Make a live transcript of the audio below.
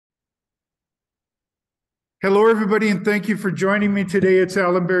Hello, everybody, and thank you for joining me today. It's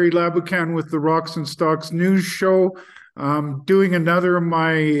Allan Laboucan with the Rocks and Stocks News Show. Doing another of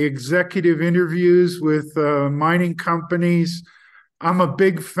my executive interviews with mining companies. I'm a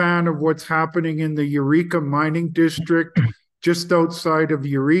big fan of what's happening in the Eureka mining district just outside of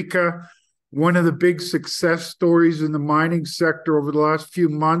Eureka. One of the big success stories in the mining sector over the last few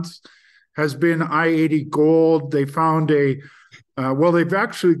months has been I-80 Gold. They found they've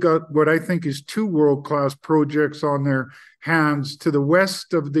actually got what I think is two world-class projects on their hands. To the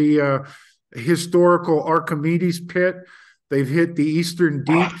west of the historical Archimedes pit, they've hit the Eastern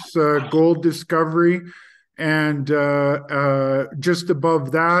Deeps gold discovery. And just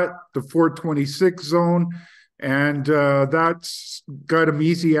above that, the 426 zone. And that's got them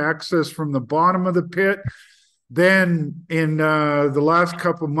easy access from the bottom of the pit. Then in the last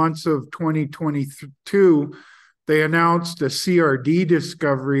couple of months of 2022, they announced a CRD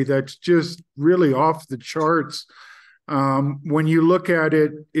discovery that's just really off the charts. When you look at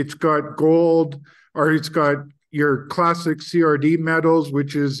it, it's got gold, or it's got your classic CRD metals,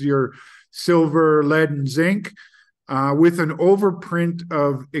 which is your silver, lead, and zinc, with an overprint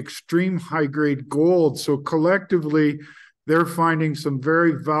of extreme high-grade gold. So collectively, they're finding some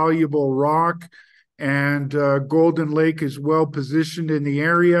very valuable rock, and Golden Lake is well positioned in the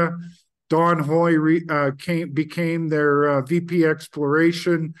area. Don Hoy became their VP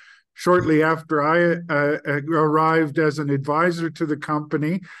Exploration shortly after I arrived as an advisor to the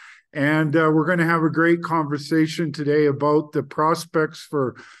company. And we're going to have a great conversation today about the prospects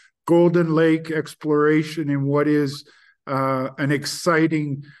for Golden Lake exploration and what is an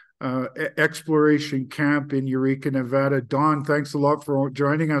exciting exploration camp in Eureka, Nevada. Don, thanks a lot for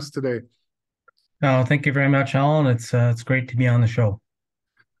joining us today. Oh, thank you very much, Allan. It's great to be on the show.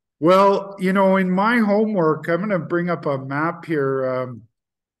 Well, in my homework, I'm going to bring up a map here,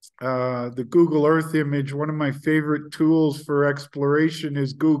 the Google Earth image. One of my favorite tools for exploration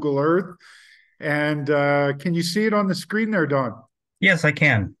is Google Earth. And can you see it on the screen there, Don? Yes, I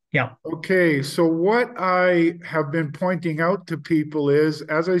can. Yeah. Okay, so what I have been pointing out to people is,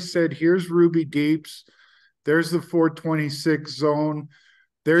 as I said, here's Ruby Deeps. There's the 426 zone.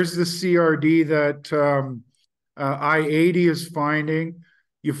 There's the CRD that I-80 is finding.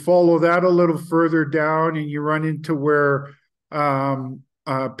 You follow that a little further down and you run into where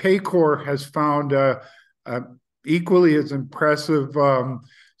Paycor has found equally as impressive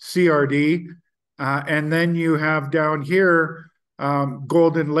CRD. And then you have down here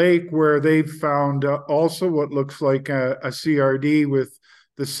Golden Lake, where they've found also what looks like a CRD with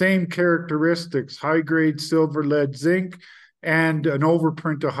the same characteristics: high-grade silver, lead, zinc, and an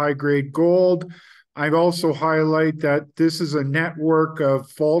overprint of high-grade gold. I'd also highlight that this is a network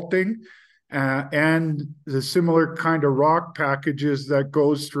of faulting and the similar kind of rock packages that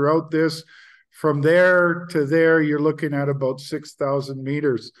goes throughout this. From there to there, you're looking at about 6,000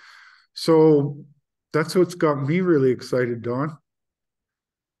 meters. So that's what's got me really excited, Don.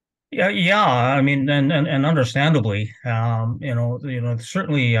 Yeah. I mean, and understandably,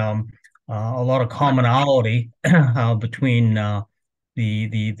 certainly a lot of commonality between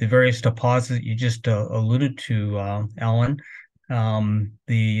the various deposits you just alluded to, Allan.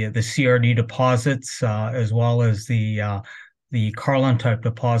 The CRD deposits, as well as the Carlin type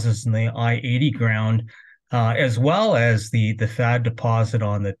deposits in the I-80 ground, as well as the FAD deposit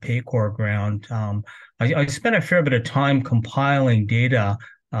on the Paycor ground. I spent a fair bit of time compiling data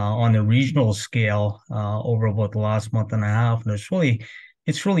on the regional scale over about the last month and a half, and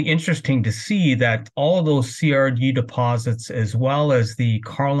it's really interesting to see that all of those CRD deposits, as well as the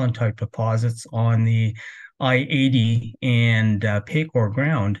Carlin type deposits on the I-80 and Paycor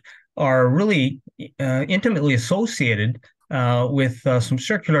ground, are really intimately associated with some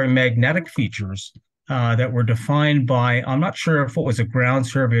circular magnetic features that were defined by, I'm not sure if it was a ground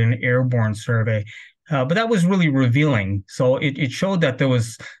survey or an airborne survey, but that was really revealing. So it showed that there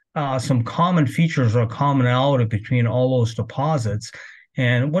was some common features or commonality between all those deposits.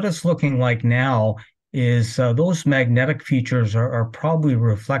 And what it's looking like now is those magnetic features are probably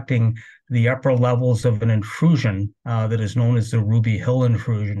reflecting the upper levels of an intrusion that is known as the Ruby Hill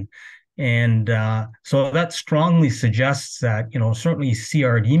intrusion. And so that strongly suggests that, certainly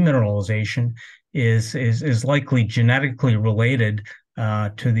CRD mineralization is likely genetically related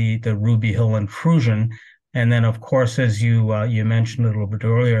to the Ruby Hill intrusion. And then, of course, as you mentioned a little bit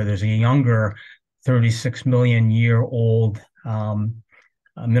earlier, there's a younger 36 million year old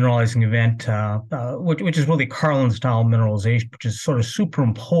mineralizing event, which is really Carlin-style mineralization, which is sort of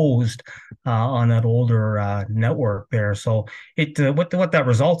superimposed on that older network there. So what that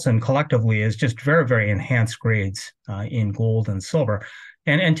results in collectively is just very, very enhanced grades in gold and silver.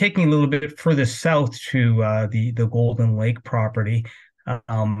 And taking a little bit further south to the Golden Lake property,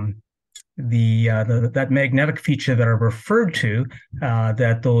 um, that magnetic feature that I referred to,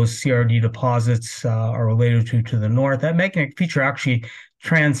 that those CRD deposits are related to the north, that magnetic feature actually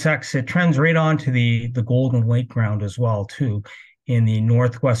transects, it trends right onto the Golden Lake ground as well too, in the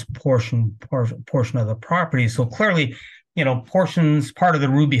northwest portion of the property. So clearly, part of the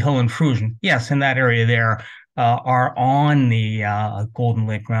Ruby Hill intrusion, yes, in that area there, are on the Golden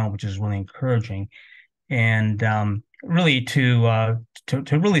Lake ground, which is really encouraging. And really to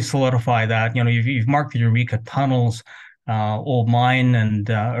really solidify that, you've marked the Eureka tunnels, old mine and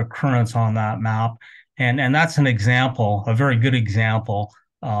occurrence on that map, and that's an example, a very good example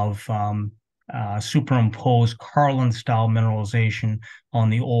of superimposed Carlin style mineralization on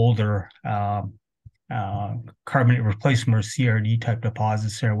the older carbonate replacement or CRD type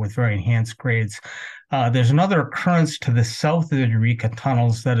deposits there with very enhanced grades. There's another occurrence to the south of the Eureka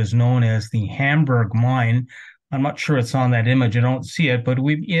tunnels that is known as the Hamburg mine. I'm not sure it's on that image. I don't see it, but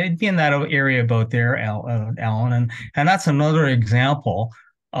it'd be in that area about there, Allan. And that's another example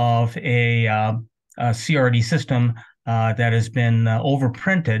of a CRD system that has been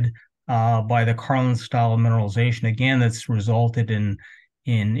overprinted by the Carlin style mineralization. Again, that's resulted in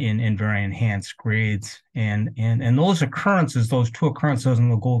very enhanced grades. And those occurrences, those two occurrences in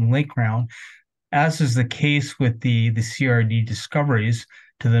the Golden Lake ground, as is the case with the CRD discoveries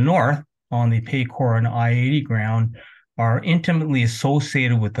to the north on the Paycore and I-80 ground, are intimately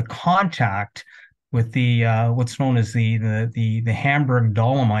associated with the contact with the what's known as the Hamburg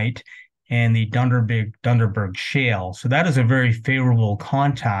dolomite and the Dunderberg shale. So that is a very favorable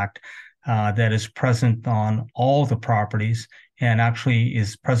contact that is present on all the properties, and actually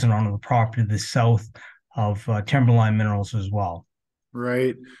is present on the property to the south of Timberline Minerals as well.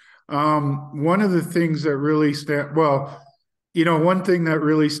 Right. One of the things that really one thing that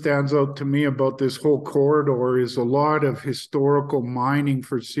really stands out to me about this whole corridor is a lot of historical mining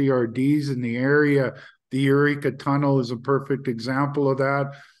for CRDs in the area. The Eureka Tunnel is a perfect example of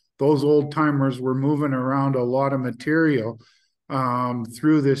that. Those old timers were moving around a lot of material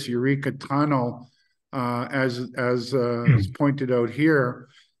through this Eureka Tunnel, as pointed out here.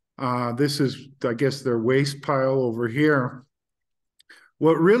 This is, I guess, their waste pile over here.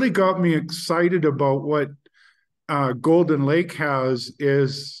 What really got me excited about what Golden Lake has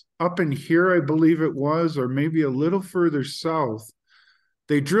is up in here, I believe it was, or maybe a little further south.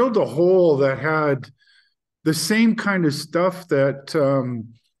 They drilled a hole that had the same kind of stuff that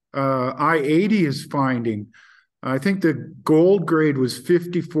I-80 is finding. I think the gold grade was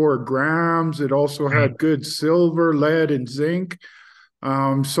 54 grams. It also had good silver, lead, and zinc.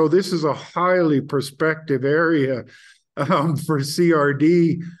 So this is a highly prospective area for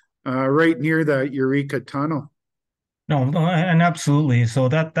CRD right near that Eureka tunnel. No, and absolutely. So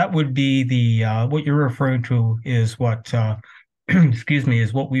that would be the what you're referring to is what excuse me,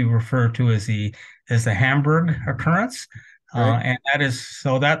 is what we refer to as the Hamburg occurrence, Right. and that is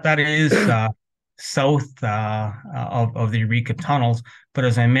south of the Eureka tunnels. But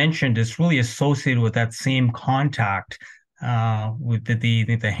as I mentioned, it's really associated with that same contact with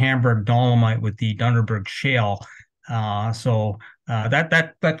the Hamburg dolomite with the Dunderberg shale. That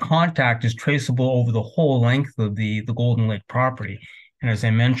contact is traceable over the whole length of the Golden Lake property. And as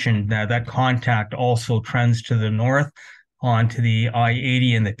I mentioned, that contact also trends to the north onto the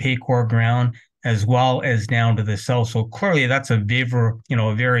I-80 and the Paycore ground, as well as down to the south. So clearly that's a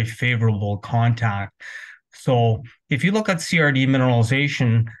very favorable contact. So if you look at CRD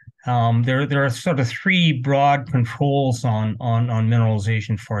mineralization, there are sort of three broad controls on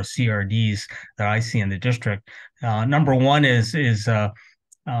mineralization for CRDs that I see in the district. Number one is a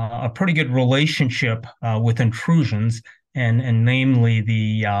pretty good relationship with intrusions, and namely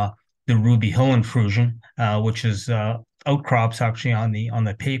the Ruby Hill intrusion, which is outcrops actually on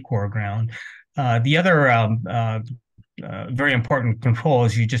the Paycore ground. The other very important control,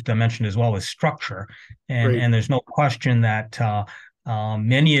 as you just mentioned as well, is structure, and there's no question that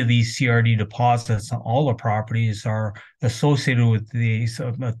many of these CRD deposits on all the properties are associated with the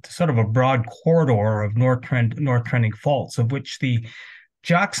sort of a broad corridor of north trending faults, of which the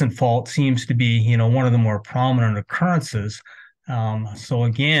Jackson Fault seems to be, one of the more prominent occurrences. So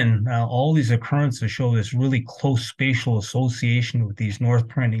again, all these occurrences show this really close spatial association with these north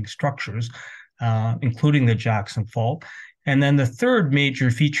trending structures, including the Jackson Fault. And then the third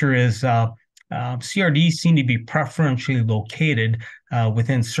major feature is CRDs seem to be preferentially located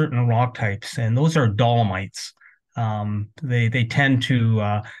within certain rock types, and those are dolomites. They tend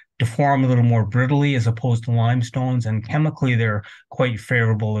to deform a little more brittly as opposed to limestones, and chemically they're quite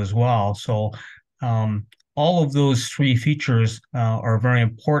favorable as well. So all of those three features are very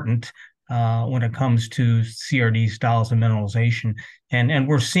important when it comes to CRD styles of mineralization. And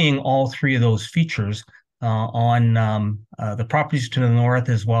we're seeing all three of those features on the properties to the north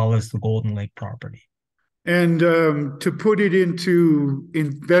as well as the Golden Lake property. And to put it into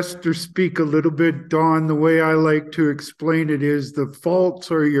investor speak a little bit, Don, the way I like to explain it is the faults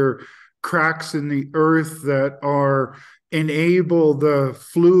are your cracks in the earth that are enable the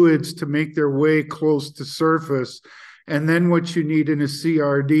fluids to make their way close to surface. And then what you need in a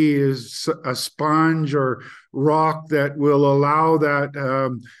CRD is a sponge or rock that will allow that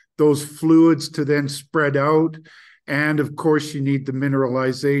those fluids to then spread out. And of course, you need the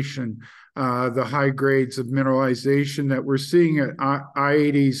mineralization. The high grades of mineralization that we're seeing at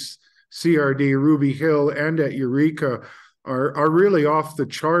I-80's CRD, Ruby Hill, and at Eureka are really off the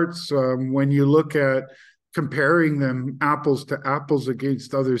charts when you look at comparing them apples to apples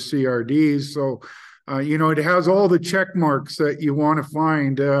against other CRDs. So, it has all the check marks that you want to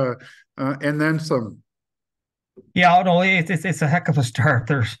find and then some. Yeah, no, it's a heck of a start.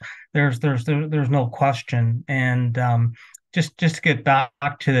 There's no question. And just to get back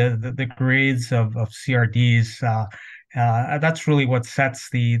to the grades of CRDs, that's really what sets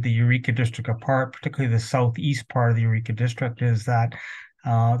the Eureka district apart, particularly the southeast part of the Eureka district, is that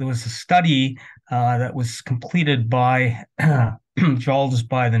there was a study that was completed by a geologist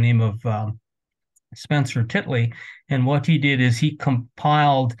by the name of Spencer Titley. And what he did is he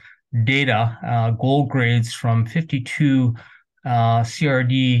compiled data, gold grades from 52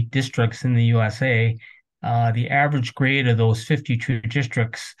 CRD districts in the USA. The average grade of those 52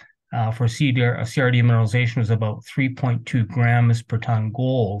 districts for CRD mineralization was about 3.2 grams per ton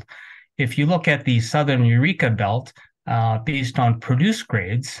gold. If you look at the southern Eureka belt, based on produced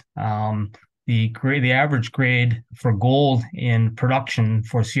grades, the average grade for gold in production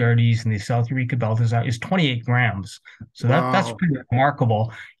for CRDs in the South Eureka belt is 28 grams. So that's pretty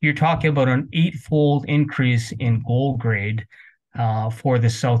remarkable. You're talking about an 8-fold increase in gold grade for the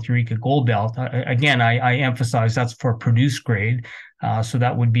South Eureka gold belt. Again, I emphasize that's for produced grade. So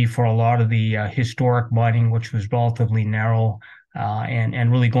that would be for a lot of the historic mining, which was relatively narrow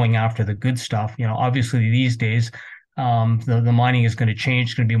and really going after the good stuff. Obviously these days, the mining is going to change.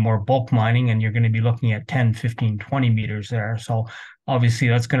 It's going to be more bulk mining, and you're going to be looking at 10, 15, 20 meters there. So obviously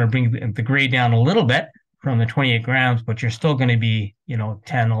that's going to bring the grade down a little bit from the 28 grams, but you're still going to be,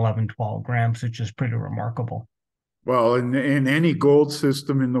 10, 11, 12 grams, which is pretty remarkable. Well, in any gold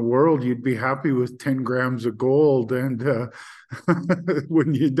system in the world, you'd be happy with 10 grams of gold, and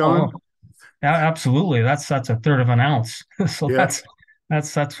wouldn't you, Don? Oh, yeah, absolutely. That's a third of an ounce. So Yeah.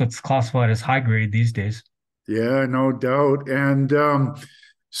 that's what's classified as high grade these days. Yeah, no doubt. And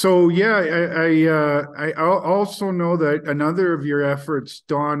so, yeah, I also know that another of your efforts,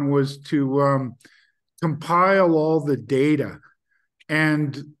 Don, was to compile all the data.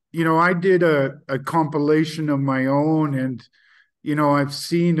 And, I did a compilation of my own, and, I've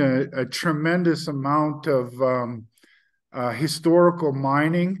seen a tremendous amount of historical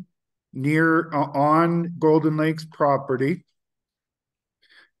mining on Golden Lake's property.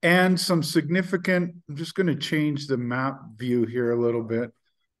 And some significant, I'm just going to change the map view here a little bit.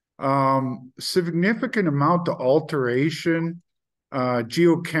 Significant amount of alteration,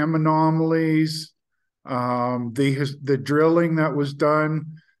 geochem anomalies, the drilling that was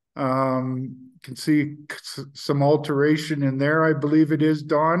done. Can see some alteration in there, I believe it is,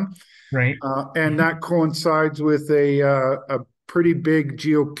 Don. Right. And that coincides with a pretty big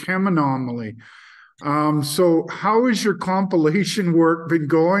geochem anomaly. So how has your compilation work been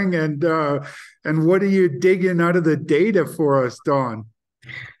going, and what are you digging out of the data for us, Don?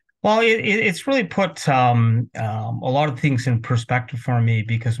 Well, it's really put a lot of things in perspective for me,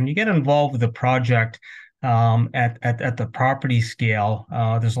 because when you get involved with a project at the property scale,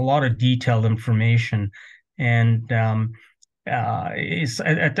 there's a lot of detailed information, and it's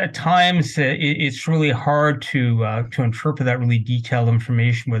at times it's really hard to interpret that really detailed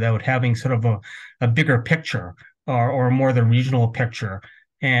information without having sort of a bigger picture or more the regional picture.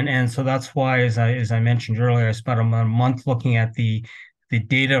 And so that's why, as I mentioned earlier, I spent a month looking at the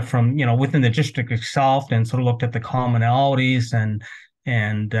data from within the district itself, and sort of looked at the commonalities and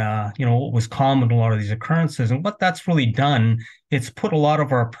what was common to a lot of these occurrences. And what that's really done, it's put a lot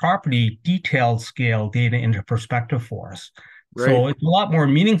of our property detailed scale data into perspective for us. Right. So it's a lot more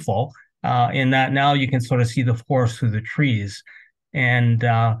meaningful in that now you can sort of see the forest through the trees. And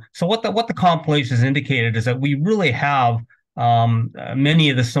so what the compilation has indicated is that we really have many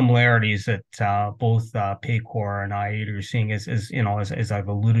of the similarities that both Paycor and I are seeing, as I've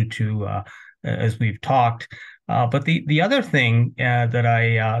alluded to as we've talked. But the other thing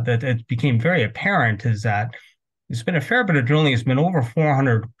that it became very apparent is that there's been a fair bit of drilling. It's been over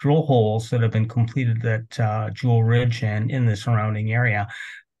 400 drill holes that have been completed at Jewel Ridge and in the surrounding area.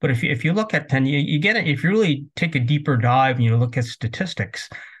 But if you look at, and you get it, if you really take a deeper dive and you look at statistics,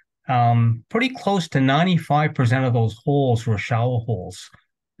 pretty close to 95% of those holes were shallow holes.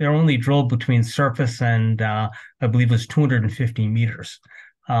 They're only drilled between surface and I believe it was 250 meters.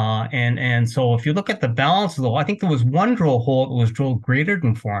 And so if you look at the balance of the, I think there was one drill hole that was drilled greater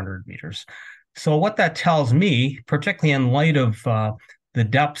than 400 meters. So what that tells me, particularly in light of the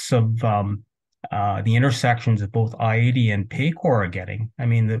depths of the intersections of both I-80 and Paycor are getting, I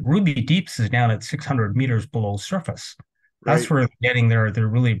mean, the Ruby Deeps is down at 600 meters below surface. That's Right. where they're getting their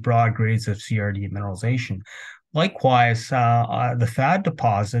really broad grades of CRD mineralization. Likewise, the FAD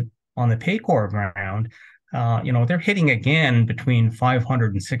deposit on the Paycor ground, they're hitting again between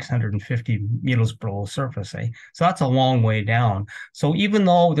 500 and 650 meters below surface. So that's a long way down. So even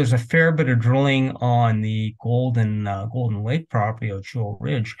though there's a fair bit of drilling on the Golden Lake property of Jewel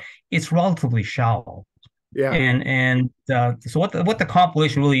Ridge, it's relatively shallow. Yeah. So what the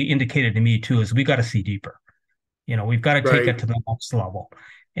compilation really indicated to me too is we got to see deeper. We've got to take Right. it to the next level.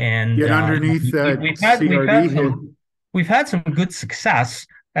 And Get underneath that CRD hit. we've had some good success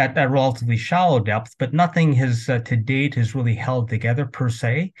at that relatively shallow depth, but nothing has to date has really held together per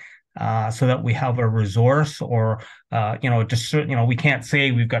se, so that we have a resource or we can't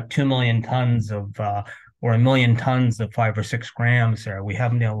say we've got 2 million tons of or 1 million tons of 5 or 6 grams there. We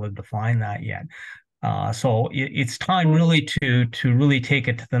haven't been able to define that yet. So it's time really to really take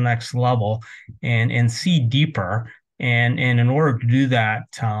it to the next level and see deeper. And in order to do that,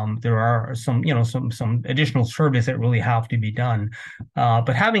 there are some additional surveys that really have to be done.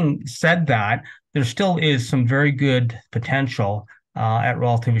 But having said that, there still is some very good potential at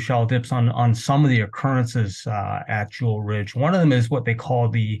relatively shallow dips on some of the occurrences at Jewel Ridge. One of them is what they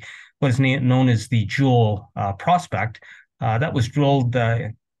call what is known as the Jewel prospect. That was drilled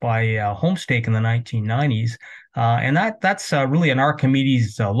by Homestake in the 1990s. And that's really an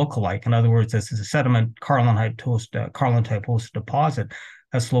Archimedes lookalike. In other words, this is a sediment Carlin-type host deposit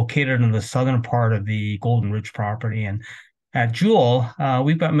that's located in the southern part of the Golden Ridge property. And at Jewel,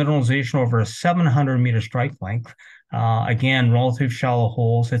 we've got mineralization over a 700-meter strike length. Again, relative shallow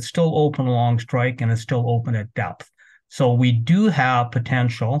holes. It's still open along strike and it's still open at depth. So we do have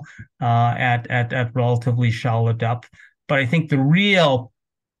potential at relatively shallow depth. But I think the real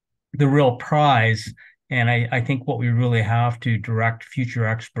prize, and I think what we really have to direct future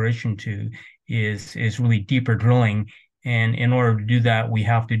exploration to is really deeper drilling. And in order to do that, we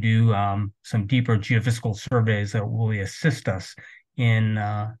have to do some deeper geophysical surveys that will really assist us in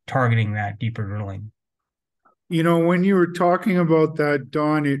targeting that deeper drilling. When you were talking about that,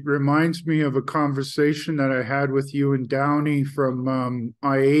 Don, it reminds me of a conversation that I had with you and Downey from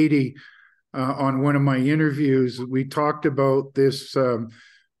I-80 on one of my interviews. We talked about this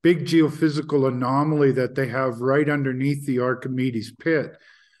big geophysical anomaly that they have right underneath the Archimedes pit.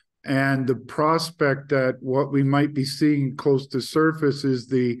 And the prospect that what we might be seeing close to surface is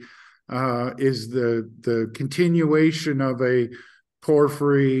the continuation of a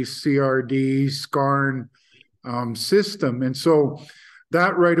porphyry, CRD, skarn system. And so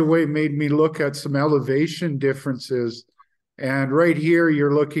that right away made me look at some elevation differences. And right here,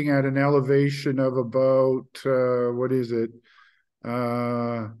 you're looking at an elevation of about, what is it?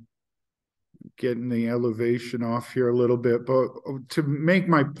 Getting the elevation off here a little bit. But to make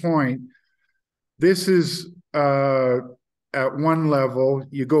my point, this is at one level.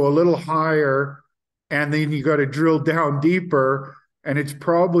 You go a little higher, and then you got to drill down deeper, and it's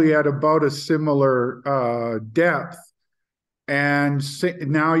probably at about a similar depth. And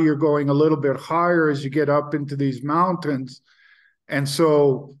now you're going a little bit higher as you get up into these mountains. And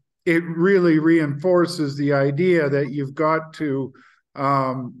so it really reinforces the idea that you've got to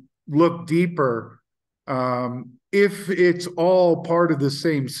look deeper. If it's all part of the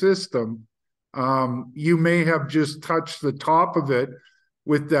same system, you may have just touched the top of it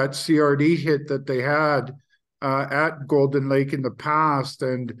with that CRD hit that they had at Golden Lake in the past,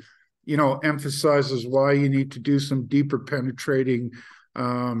 and emphasizes why you need to do some deeper penetrating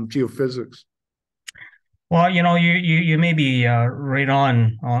geophysics. Well, you may be right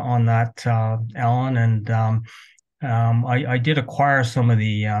on that, Allan, and I did acquire some of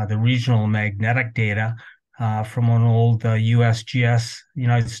the regional magnetic data from an old USGS,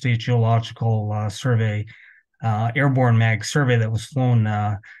 United States Geological Survey, airborne mag survey that was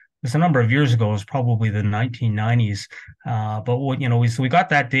flown it's a number of years ago. It was probably the 1990s. But what, so we got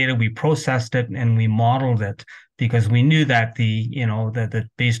that data, we processed it, and we modeled it because we knew that that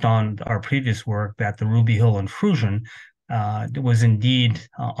based on our previous work, that the Ruby Hill intrusion was indeed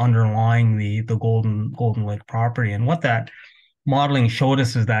underlying the Golden Lake property. And what that modeling showed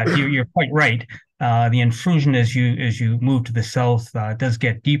us is that you're quite right. The intrusion as you move to the south does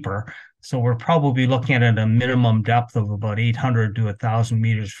get deeper. So we're probably looking at a minimum depth of about 800 to 1,000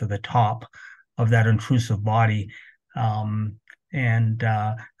 meters for the top of that intrusive body. And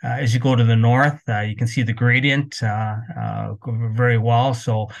as you go to the north, you can see the gradient very well.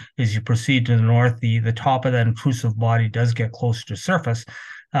 So as you proceed to the north, the top of that intrusive body does get closer to surface.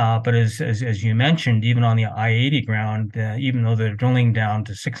 But as you mentioned, even on the I-80 ground, even though they're drilling down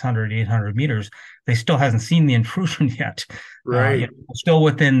to 600, 800 meters, they still hasn't seen the intrusion yet. Right. Still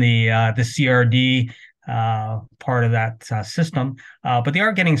within the CRD part of that system, but they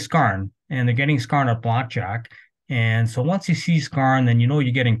are getting skarn, and they're getting skarn at Blackjack. And so once you see skarn, then you're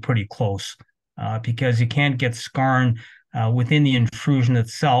getting pretty close because you can't get skarn within the intrusion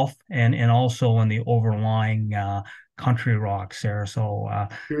itself and also in the overlying country rocks there. So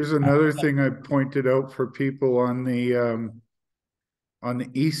here's another thing I pointed out for people on the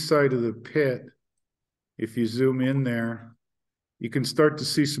east side of the pit. If you zoom in there, you can start to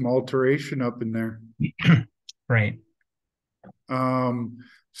see some alteration up in there. Right.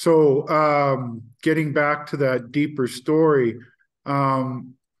 So getting back to that deeper story,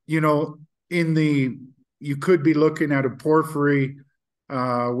 you could be looking at a porphyry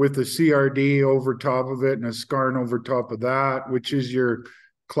with a CRD over top of it and a skarn over top of that, which is your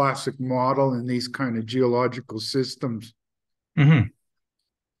classic model in these kind of geological systems. Mm-hmm.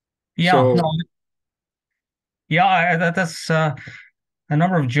 Yeah, so, no, yeah, that's a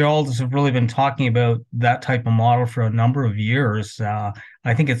number of geologists have really been talking about that type of model for a number of years. I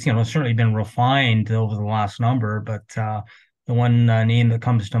think it's certainly been refined over the last number, but the one name that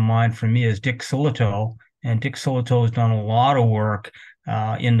comes to mind for me is Dick Silito, and Dick Silito has done a lot of work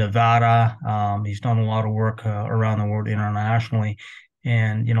in Nevada. He's done a lot of work around the world internationally.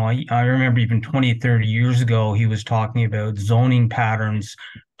 And, I remember even 20, 30 years ago, he was talking about zoning patterns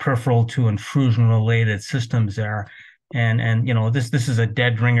peripheral to intrusion related systems there. And this is a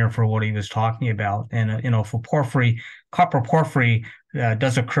dead ringer for what he was talking about. And for porphyry, copper porphyry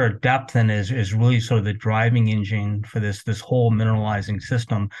does occur at depth and is really sort of the driving engine for this whole mineralizing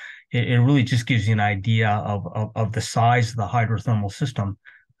system. It really just gives you an idea of the size of the hydrothermal system,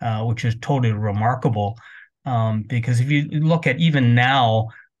 which is totally remarkable. Because if you look at even now,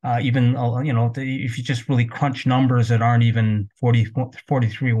 if you just really crunch numbers that aren't even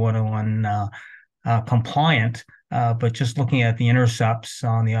 43101 compliant. But just looking at the intercepts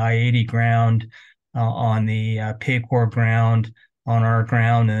on the I-80 ground, on the Paycore ground, on our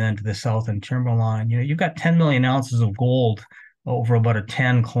ground, and then to the south and Timberline, you've got 10 million ounces of gold over about a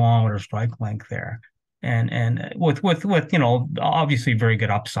 10-kilometer strike length there. And with obviously very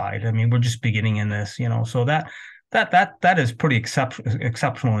good upside. I mean, we're just beginning in this, so that is pretty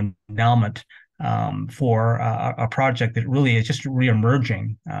exceptional endowment for a project that really is just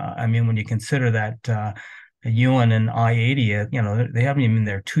reemerging. I mean, when you consider that Ewan and I-80, they haven't even been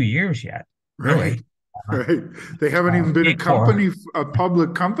there 2 years yet, really. Right. They haven't even been a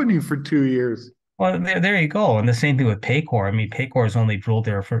public company for 2 years. Well, there you go. And the same thing with Paycore. I mean, Paycore has only drilled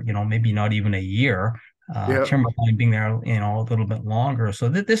there for, maybe not even a year. Timberline being there, a little bit longer. So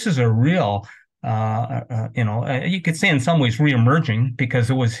this is a real, you could say in some ways reemerging because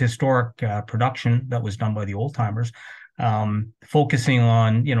it was historic production that was done by the old timers, focusing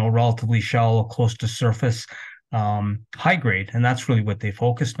on, relatively shallow, close to surface, high grade. And that's really what they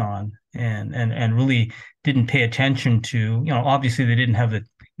focused on and really didn't pay attention to, obviously they didn't have the,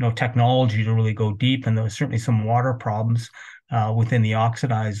 technology to really go deep. And there was certainly some water problems within the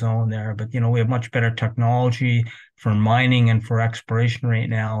oxidized zone there. But, we have much better technology for mining and for exploration right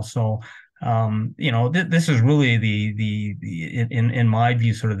now. So, this is really in my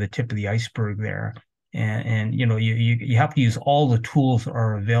view, sort of the tip of the iceberg there. And you have to use all the tools that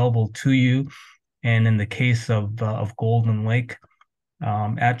are available to you. And in the case of Golden Lake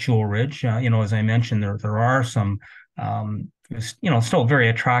at Jewel Ridge, as I mentioned, there are some still very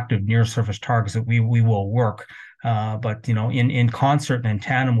attractive near surface targets that we will work. But in concert and in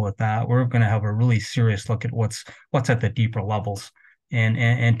tandem with that, we're going to have a really serious look at what's at the deeper levels.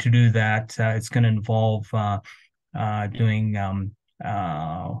 And to do that, it's going to involve doing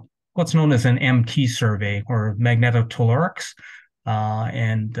what's known as an MT survey or magnetotellurics,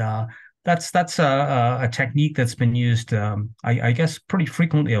 and that's a technique that's been used, I guess, pretty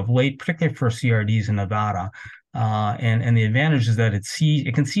frequently of late, particularly for CRDs in Nevada. And the advantage is that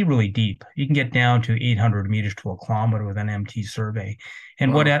it can see really deep. You can get down to 800 meters to a kilometer with an MT survey.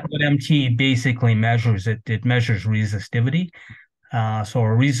 And Wow. what MT basically measures, it measures resistivity. So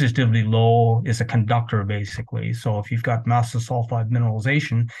a resistivity low is a conductor, basically. So if you've got massive sulfide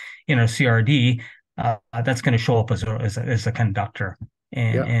mineralization in a CRD, that's going to show up as a conductor.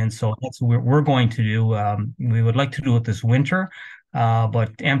 Yeah. And so that's what we're going to do. We would like to do it this winter,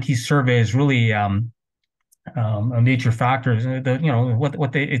 but MT survey is really a major factor.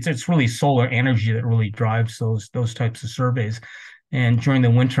 It's really solar energy that really drives those types of surveys. And during the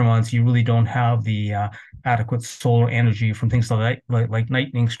winter months, you really don't have the adequate solar energy from things like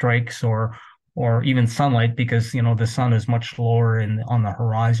lightning strikes or even sunlight, because the sun is much lower on the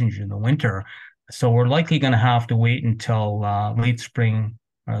horizon during the winter. So we're likely going to have to wait until late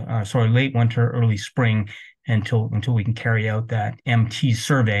winter, early spring, until we can carry out that MT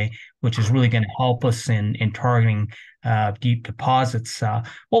survey, which is really going to help us in targeting deep deposits.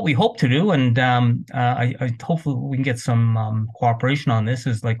 What we hope to do, and I hopefully we can get some cooperation on this,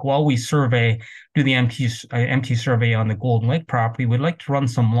 is like while we do the MT survey on the Golden Lake property, we'd like to run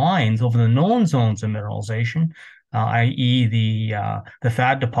some lines over the known zones of mineralization, i.e. the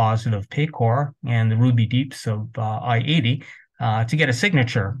FAD deposit of Paycore and the Ruby Deeps of I-80. To get a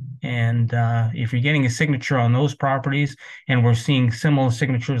signature. And if you're getting a signature on those properties and we're seeing similar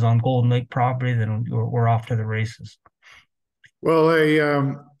signatures on Golden Lake property, then we're off to the races. Well,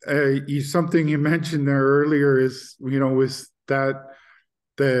 something you mentioned there earlier is, with that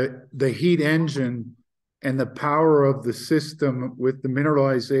the heat engine and the power of the system with the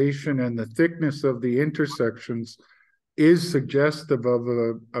mineralization and the thickness of the intersections is suggestive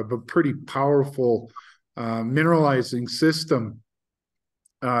of a pretty powerful mineralizing system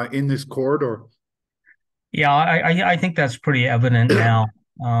in this corridor. Yeah, I think that's pretty evident now.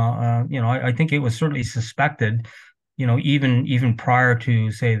 I think it was certainly suspected, even prior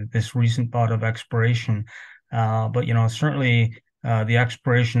to, say, this recent bout of exploration. But certainly the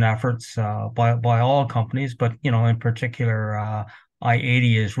exploration efforts by all companies, but in particular,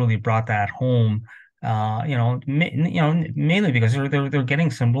 I-80 has really brought that home. Mainly because they're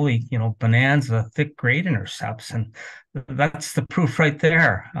getting some really, bonanza thick grade intercepts, and that's the proof right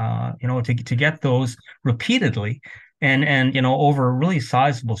there. To get those repeatedly and over really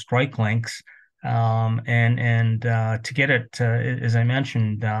sizable strike lengths, and to get it, as I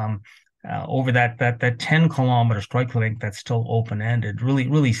mentioned, over that 10-kilometer strike length that's still open-ended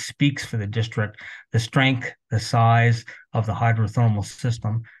really speaks for the district, the strength, the size of the hydrothermal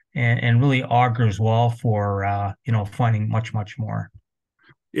system, and really augurs well for finding much more.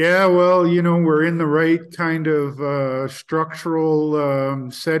 Yeah, well, we're in the right kind of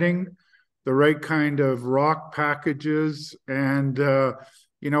structural setting, the right kind of rock packages, and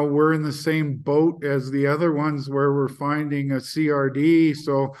we're in the same boat as the other ones where we're finding a CRD.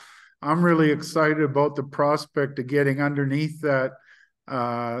 So I'm really excited about the prospect of getting underneath that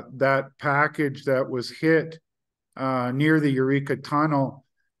package that was hit near the Eureka tunnel,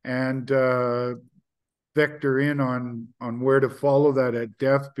 and vector in on where to follow that at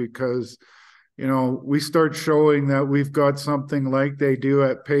depth, because we start showing that we've got something like they do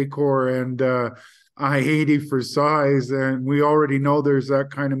at Paycore and I-80 for size, and we already know there's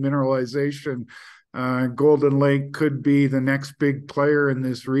that kind of mineralization. Golden Lake could be the next big player in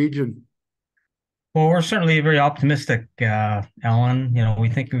this region. Well, we're certainly very optimistic, Allan. We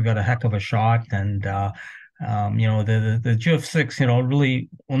think we've got a heck of a shot, and the geophysics, really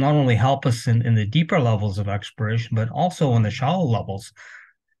will not only help us in the deeper levels of exploration, but also in the shallow levels.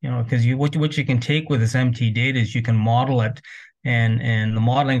 Because what you can take with this MT data is you can model it, and the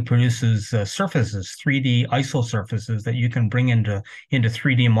modeling produces surfaces, 3D ISO surfaces that you can bring into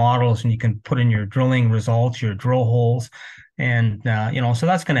 3D models, and you can put in your drilling results, your drill holes, and so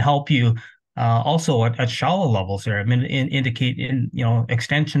that's going to help you. Also at shallow levels there, I mean, indicate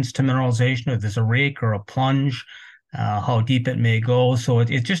extensions to mineralization, if there's a rake or a plunge, how deep it may go. So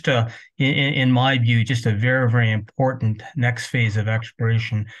it's just in my view, just a very, very important next phase of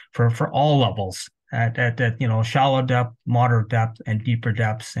exploration for all levels at shallow depth, moderate depth, and deeper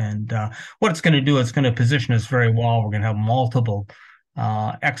depths. And what it's going to do, it's going to position us very well. We're going to have multiple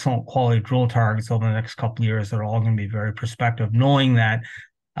excellent quality drill targets over the next couple of years that are all going to be very prospective, knowing that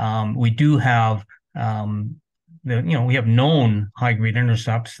we do have we have known high-grade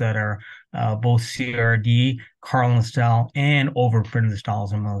intercepts that are both CRD, Carlin style, and overprinted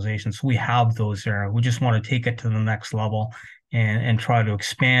styles of mineralization. So we have those there. We just want to take it to the next level and try to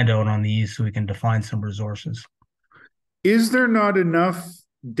expand out on these so we can define some resources. Is there not enough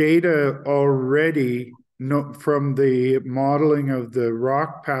data already no, from the modeling of the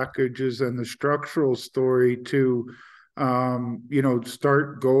rock packages and the structural story to,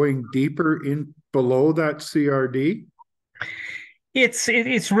 start going deeper in below that CRD?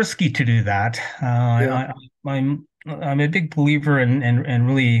 It's risky to do that. Yeah, I'm a big believer in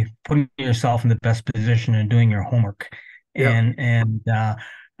really putting yourself in the best position and doing your homework. yeah,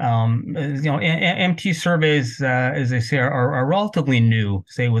 MT surveys, as they say, are relatively new,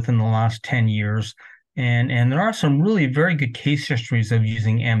 say within the last 10 years. And there are some really very good case histories of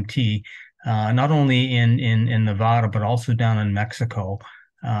using MT, not only in Nevada, but also down in Mexico,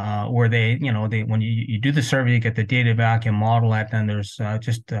 where when you do the survey, you get the data back, you model it, and there's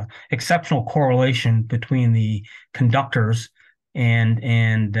just exceptional correlation between the conductors and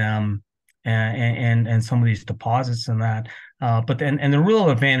and um, and some of these deposits and that. But then, and the real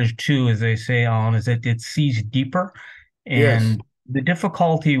advantage too, as they say, Alan, is that it sees deeper. yes, And the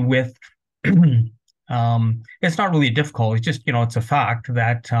difficulty with it's not really difficult. It's just, it's a fact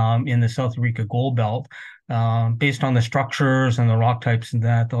that in the South Eureka Gold Belt, based on the structures and the rock types and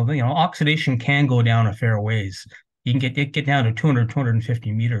that, though, oxidation can go down a fair ways. You can get down to 200,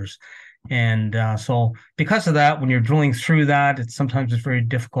 250 meters. And so because of that, when you're drilling through that, it's very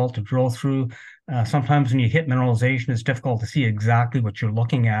difficult to drill through. Sometimes when you hit mineralization, it's difficult to see exactly what you're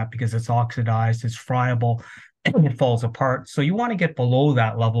looking at because it's oxidized, it's friable, it falls apart. So you want to get below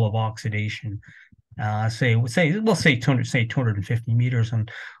that level of oxidation. We'll say 250 meters,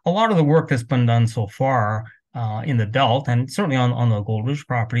 and a lot of the work that's been done so far in the belt, and certainly on the Gold Ridge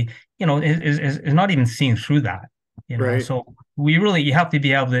property, is not even seeing through that. right, So you have to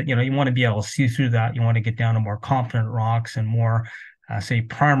be able to, you want to be able to see through that. You want to get down to more competent rocks and more, say,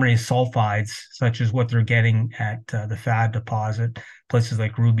 primary sulfides, such as what they're getting at the FAD deposit, places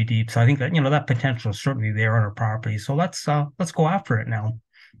like Ruby Deep. So I think that that potential is certainly there on our property. So let's go after it now.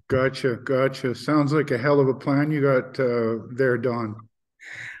 gotcha, gotcha. Sounds like a hell of a plan you got there, Don.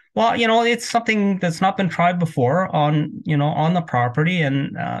 Well, it's something that's not been tried before on the property,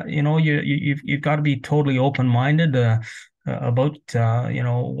 and you've got to be totally open-minded about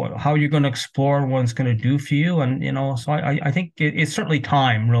how you're going to explore, what it's going to do for you, and so I think it's certainly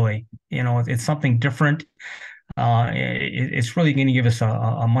time, really. It's something different. It's really going to give us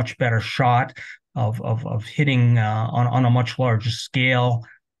a much better shot of hitting on a much larger scale.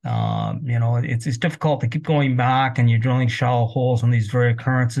 It's difficult to keep going back and you're drilling shallow holes on these very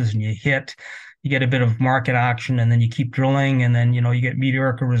occurrences and you get a bit of market action and then you keep drilling and then, you get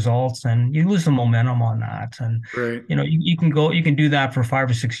mediocre results and you lose the momentum on that. And, Right, you can do that for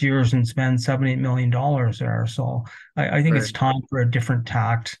 5 or 6 years and spend $7-8 million there. So I think right. it's time for a different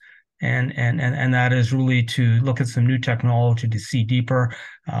tact. And that is really to look at some new technology to see deeper.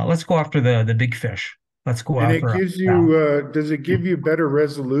 Let's go after the big fish. Let's go And it after gives you, does it give you better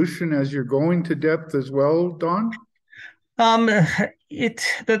resolution as you're going to depth as well, Don? Um,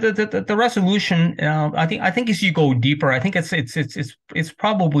 the resolution. I think as you go deeper, I think it's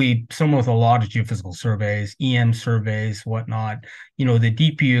probably similar with a lot of geophysical surveys, EM surveys, whatnot. The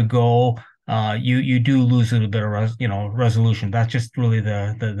deeper you go, you do lose a little bit of resolution. That's just really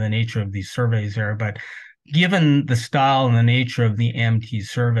the nature of these surveys there. But given the style and the nature of the MT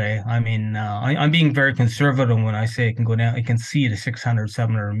survey, I mean, I'm being very conservative when I say it can go down, it can see to 600,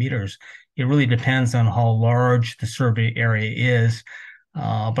 700 meters. It really depends on how large the survey area is.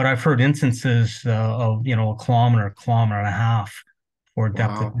 But I've heard instances of, a kilometer and a half for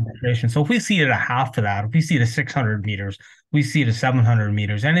depth of Wow. penetration. So if we see it at half of that, if we see it at 600 meters, we see it at 700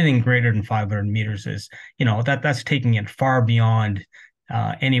 meters, anything greater than 500 meters is, that's taking it far beyond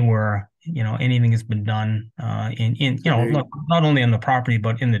anywhere anything has been done in Today. not only on the property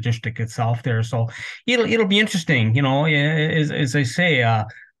but in the district itself there. So it'll be interesting, as I say,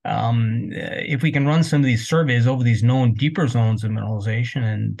 if we can run some of these surveys over these known deeper zones of mineralization,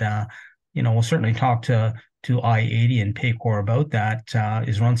 and we'll certainly talk to I-80 and Paycor about that,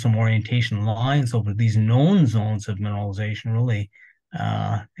 is run some orientation lines over these known zones of mineralization, really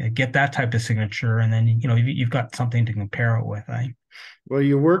get that type of signature, and then you've got something to compare it with. Well,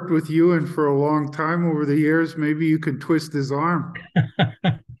 you worked with Ewan for a long time over the years. Maybe you can twist his arm.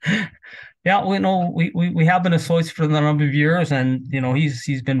 Yeah, we have been associates for a number of years, and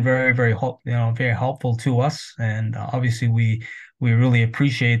he's been very very helpful to us, and obviously we really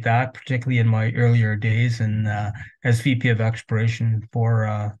appreciate that, particularly in my earlier days and as VP of exploration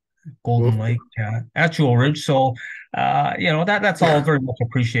for Golden Well, Lake at Jewel Ridge. So that's all very much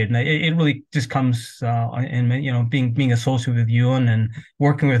appreciated. And it really just comes in being associated with Ewan and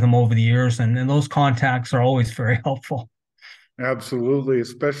working with him over the years, and those contacts are always very helpful. absolutely,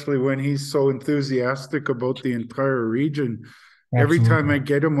 especially when he's so enthusiastic about the entire region. Every time I Absolutely.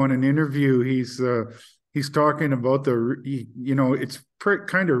 get him on an interview, he's he's talking about it's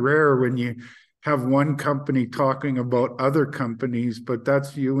kind of rare when you have one company talking about other companies, but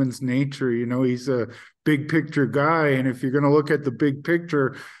that's Ewan's nature. He's a big picture guy. And if you're going to look at the big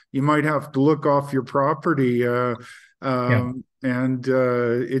picture, you might have to look off your property. Yeah. And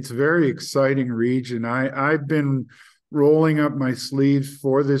it's a very exciting region. I've been rolling up my sleeves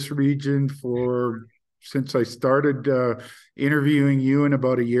for this region since I started interviewing Ewan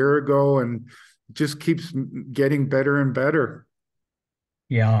about a year ago, and it just keeps getting better and better.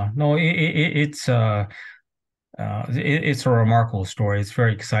 Yeah. No, it's a remarkable story. It's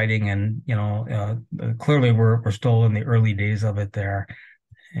very exciting, and clearly we're still in the early days of it there,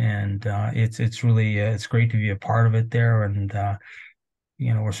 and it's really it's great to be a part of it there, and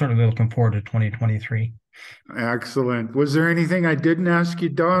we're certainly looking forward to 2023. Excellent. Was there anything I didn't ask you,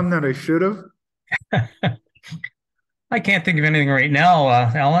 Don, that I should have? I can't think of anything right now,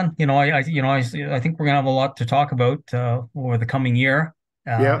 Alan. I think we're gonna have a lot to talk about over the coming year.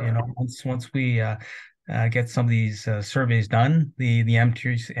 Yeah, Once we get some of these surveys done, the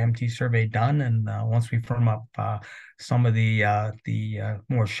MT survey done, and once we firm up some of the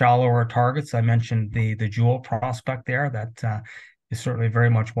more shallower targets. I mentioned the Jewel prospect there that is certainly very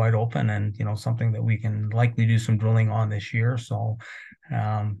much wide open, and something that we can likely do some drilling on this year. So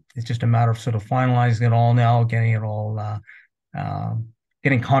it's just a matter of sort of finalizing it all now, getting it all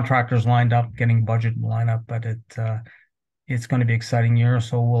getting contractors lined up, getting budget lined up. But it's going to be an exciting year,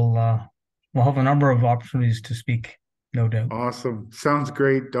 so we'll have a number of opportunities to speak, no doubt. awesome. Sounds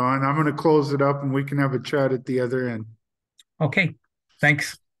great, Don. I'm going to close it up and we can have a chat at the other end. Okay,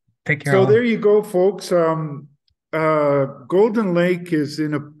 thanks. Take care, So there Alan. you go, folks. Golden Lake is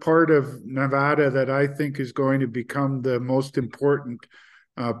in a part of Nevada that I think is going to become the most important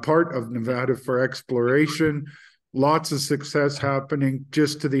part of Nevada for exploration. Lots of success happening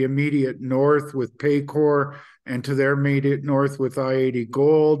just to the immediate north with Paycore and to their immediate north with I-80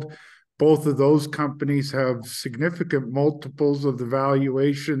 Gold. Both of those companies have significant multiples of the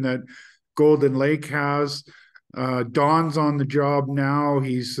valuation that Golden Lake has. Don's on the job now.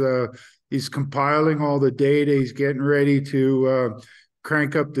 He's compiling all the data. He's getting ready to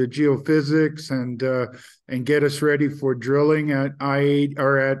crank up the geophysics and get us ready for drilling at I-8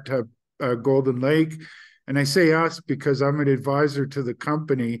 or at Golden Lake. And I say us because I'm an advisor to the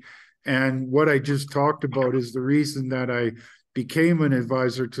company. And what I just talked about is the reason that I became an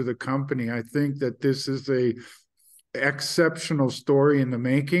advisor to the company. I think that this is a exceptional story in the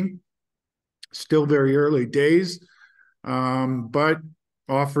making. Still very early days, but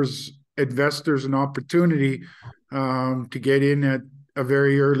offers investors an opportunity to get in at a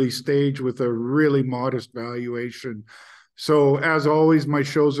very early stage with a really modest valuation. So as always, my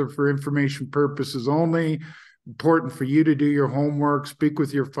shows are for information purposes only. Important for you to do your homework, speak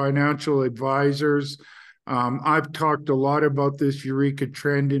with your financial advisors. I've talked a lot about this Eureka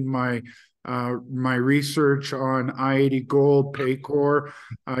trend in my research on I-80 Gold, Paycore.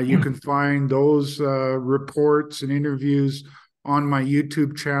 You can find those reports and interviews on my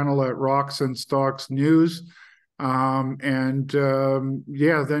YouTube channel at Rocks and Stocks News. Then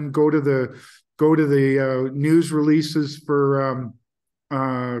go to the news releases for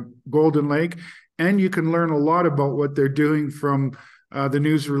Golden Lake, and you can learn a lot about what they're doing from the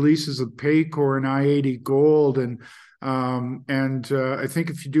news releases of Paycore and I-80 Gold. I think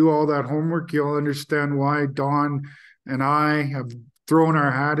if you do all that homework, you'll understand why Don and I have thrown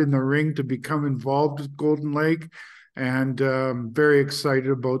our hat in the ring to become involved with Golden Lake, and very excited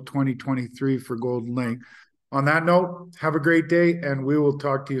about 2023 for Golden Lake. On that note, have a great day, and we will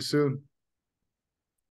talk to you soon.